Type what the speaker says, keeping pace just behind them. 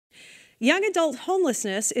Young adult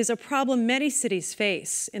homelessness is a problem many cities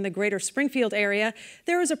face. In the greater Springfield area,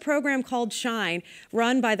 there is a program called Shine,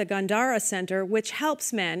 run by the Gandara Center, which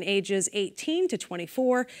helps men ages 18 to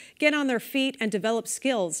 24 get on their feet and develop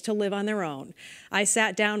skills to live on their own. I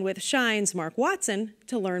sat down with Shine's Mark Watson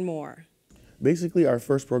to learn more. Basically, our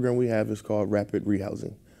first program we have is called Rapid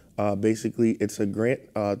Rehousing. Basically, it's a grant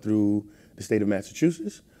through the state of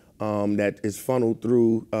Massachusetts that is funneled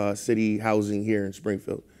through city housing here in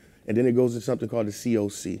Springfield. And then it goes to something called the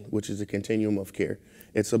COC, which is a continuum of care.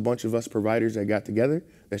 It's a bunch of us providers that got together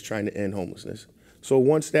that's trying to end homelessness. So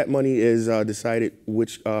once that money is decided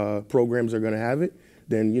which programs are going to have it,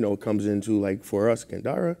 then it comes into, like, for us,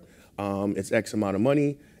 Gandara, it's X amount of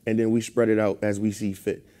money, and then we spread it out as we see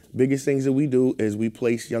fit. Biggest things that we do is we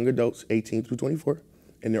place young adults 18 through 24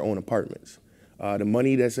 in their own apartments. The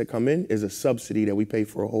money that's come in is a subsidy that we pay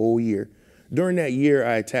for a whole year. During that year,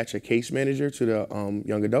 I attach a case manager to the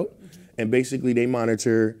young adult, and basically they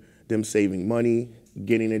monitor them saving money,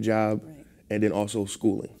 getting a job, and then also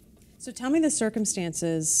schooling. So tell me the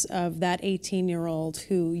circumstances of that 18-year-old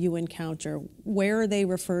who you encounter. Where are they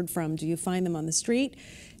referred from? Do you find them on the street?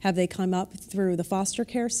 Have they come up through the foster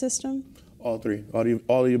care system? All three,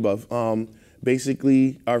 all the above.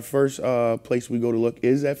 Basically, our first place we go to look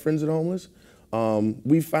is at Friends of the Homeless.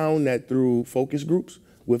 We found that through focus groups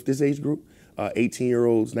with this age group,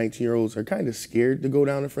 18-year-olds, 19-year-olds are kind of scared to go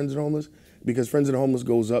down to Friends of the Homeless because Friends of the Homeless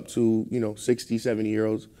goes up to 60,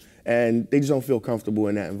 70-year-olds, and they just don't feel comfortable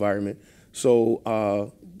in that environment.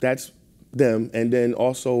 So that's them, and then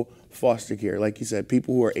also foster care. Like you said,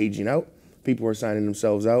 people who are aging out, people who are signing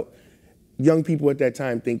themselves out. Young people at that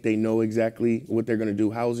time think they know exactly what they're going to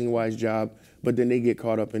do housing-wise, job, but then they get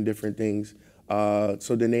caught up in different things.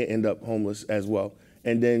 So then they end up homeless as well.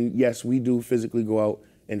 And then, yes, we do physically go out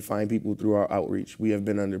and find people through our outreach. We have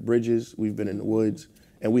been under bridges, we've been in the woods,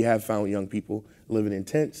 and we have found young people living in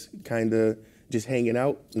tents, kind of just hanging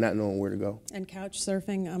out, not knowing where to go. And couch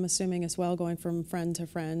surfing, I'm assuming as well, going from friend to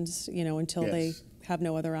friend, until they have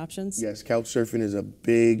no other options? Yes, couch surfing is a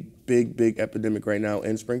big epidemic right now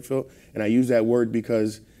in Springfield. And I use that word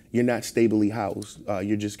because you're not stably housed.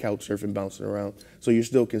 You're just couch surfing, bouncing around. So you're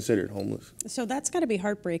still considered homeless. So that's got to be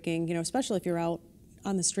heartbreaking, especially if you're out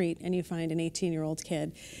on the street and you find an 18-year-old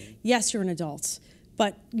kid. Yes, you're an adult,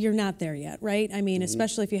 but you're not there yet, right? I mean,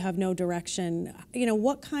 especially if you have no direction.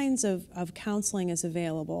 What kinds of counseling is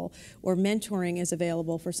available or mentoring is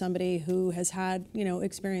available for somebody who has had,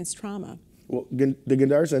 experienced trauma? Well, the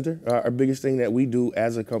Gandara Center, our biggest thing that we do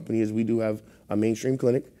as a company is we do have a mainstream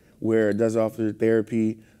clinic where it does offer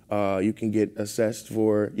therapy. You can get assessed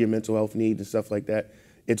for your mental health needs and stuff like that.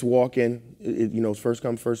 It's walk-in, it's first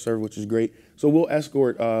come, first serve, which is great. So we'll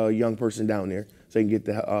escort a young person down there so they can get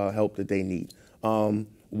the help that they need.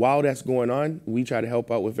 While that's going on, we try to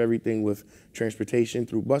help out with everything with transportation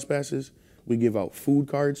through bus passes. We give out food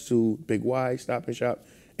cards to Big Y, Stop and Shop.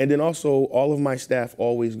 And then also all of my staff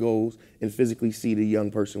always goes and physically see the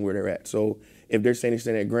young person where they're at. So if they're staying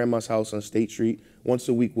at grandma's house on State Street, once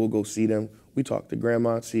a week we'll go see them. We talk to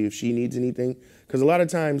grandma, see if she needs anything. Because a lot of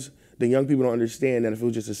times the young people don't understand that if it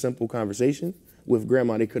was just a simple conversation with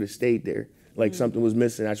grandma, they could have stayed there. Like something was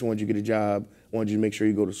missing, I just wanted you to get a job, I wanted you to make sure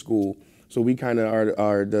you go to school. So we kind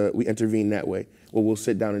of we intervene that way, where we'll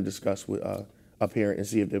sit down and discuss with a parent and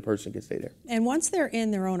see if the person can stay there. And once they're in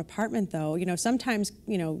their own apartment, though, sometimes,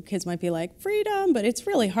 kids might be like, freedom, but it's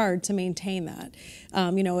really hard to maintain that.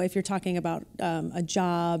 If you're talking about a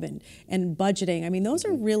job and budgeting, I mean, those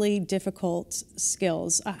are really difficult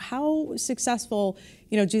skills. How successful,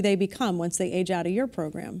 do they become once they age out of your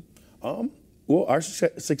program? Well, our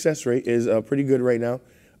success rate is pretty good right now.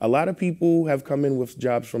 A lot of people have come in with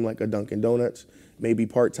jobs from like a Dunkin' Donuts, maybe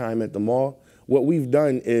part-time at the mall. What we've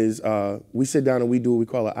done is we sit down and we do what we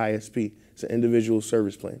call an ISP. It's an individual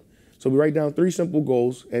service plan. So we write down 3 simple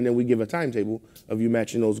goals, and then we give a timetable of you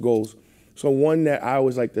matching those goals. So one that I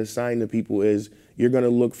always like to assign to people is you're going to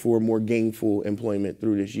look for more gainful employment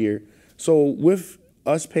through this year. So with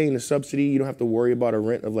us paying the subsidy, you don't have to worry about a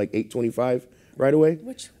rent of like $825 right away.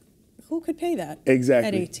 Who could pay that? Exactly.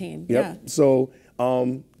 At 18, yep. Yeah. So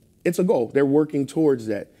it's a goal. They're working towards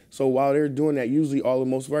that. So while they're doing that, usually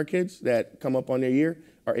most of our kids that come up on their year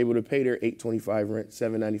are able to pay their $825 rent,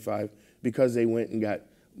 $795, because they went and got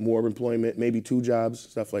more employment, maybe 2 jobs,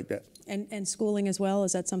 stuff like that. And schooling as well,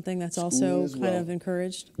 is that something that's also kind of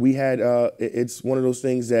encouraged? We had, it's one of those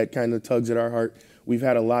things that kind of tugs at our heart. We've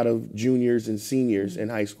had a lot of juniors and seniors in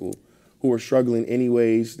high school who are struggling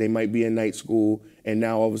anyways. They might be in night school, and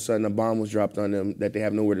now all of a sudden a bomb was dropped on them that they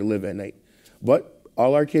have nowhere to live at night. But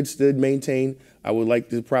all our kids did maintain. I would like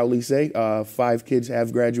to proudly say 5 kids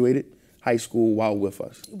have graduated high school while with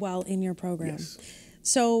us. While in your program. Yes.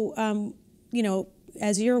 So, you know,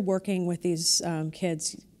 as you're working with these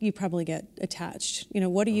kids, you probably get attached. You know,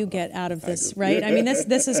 what do you get out of this, right? I mean,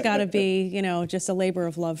 this has got to be, you know, just a labor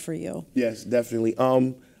of love for you. Yes, definitely.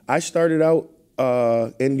 I started out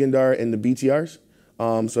in Gandara in the BTRs,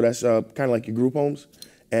 so that's kind of like your group homes.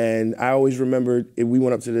 And I always remembered we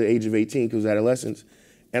went up to the age of 18 because it was adolescence,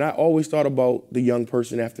 and I always thought about the young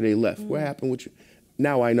person after they left. What happened with you?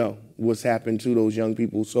 Now I know what's happened to those young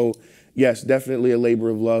people. So yes, definitely a labor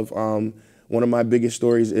of love. One of my biggest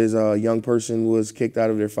stories is a young person was kicked out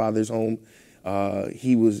of their father's home.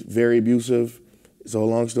 He was very abusive. It's a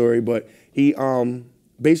long story, but he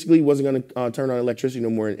basically wasn't going to turn on electricity no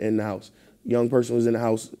more in the house. Young person was in the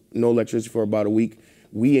house, no electricity for about a week.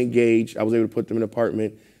 We engaged. I was able to put them in an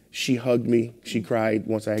apartment. She hugged me. She cried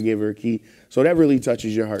once I gave her a key. So that really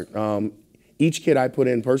touches your heart. Each kid I put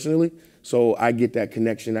in personally, so I get that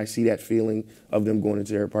connection. I see that feeling of them going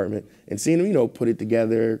into their apartment and seeing them, you know, put it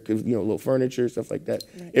together, you know, little furniture, stuff like that.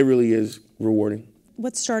 Right. It really is rewarding.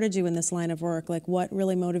 What started you in this line of work? Like, what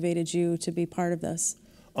really motivated you to be part of this?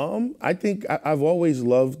 I think I've always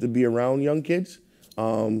loved to be around young kids.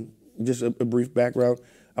 Just a brief background.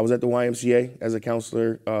 I was at the YMCA as a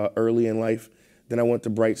counselor early in life. Then I went to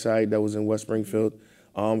Brightside, that was in West Springfield.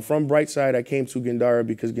 From Brightside, I came to Gandara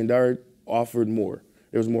because Gandara offered more.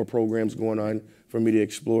 There was more programs going on for me to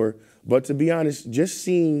explore. But to be honest, just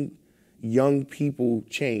seeing young people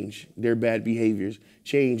change their bad behaviors,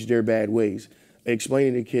 change their bad ways,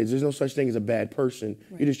 explaining to kids there's no such thing as a bad person.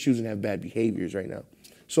 Right. You're just choosing to have bad behaviors right now.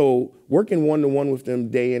 So working one-to-one with them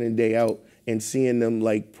day in and day out and seeing them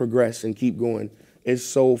like progress and keep going is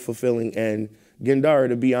so fulfilling. And Gandara,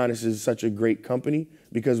 to be honest, is such a great company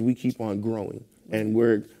because we keep on growing and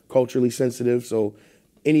we're culturally sensitive. So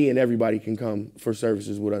any and everybody can come for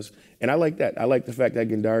services with us. And I like that. I like the fact that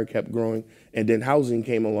Gandara kept growing. And then housing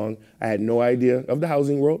came along. I had no idea of the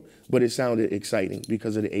housing world, but it sounded exciting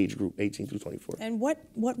because of the age group, 18 through 24. And what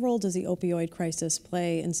role does the opioid crisis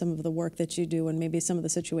play in some of the work that you do and maybe some of the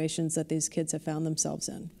situations that these kids have found themselves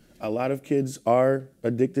in? A lot of kids are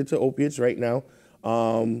addicted to opiates right now.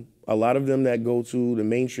 A lot of them that go to the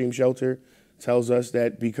mainstream shelter tells us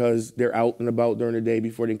that because they're out and about during the day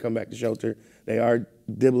before they come back to shelter, they are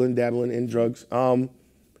dabbling in drugs.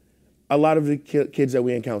 A lot of the kids that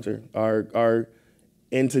we encounter are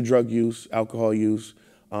into drug use, alcohol use.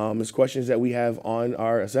 It's questions that we have on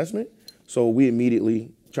our assessment, so we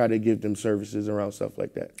immediately try to give them services around stuff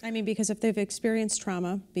like that. I mean, because if they've experienced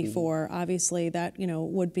trauma before, obviously that, you know,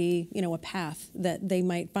 would be, you know, a path that they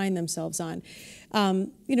might find themselves on.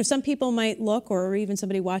 You know, some people might look, or even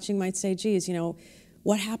somebody watching might say, geez, you know,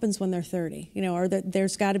 what happens when they're 30? You know, or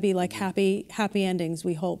there's got to be like happy endings,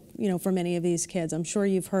 we hope, you know, for many of these kids. I'm sure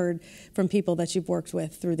you've heard from people that you've worked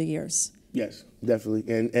with through the years. Yes, definitely.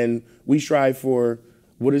 And we strive for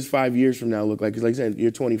what does 5 years from now look like? Because like I said,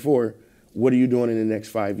 you're 24. What are you doing in the next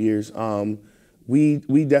 5 years?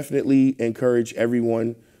 We definitely encourage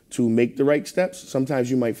everyone to make the right steps. Sometimes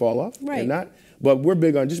you might fall off and not, but we're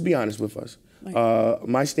big on just be honest with us. Right.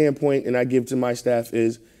 My standpoint, and I give to my staff,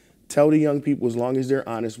 is tell the young people as long as they're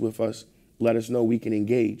honest with us, let us know we can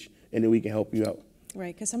engage, and then we can help you out.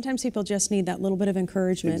 Right, because sometimes people just need that little bit of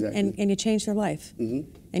encouragement, and you change their life. And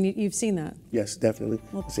you've seen that. Yes, definitely.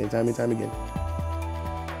 Well, same time and time again.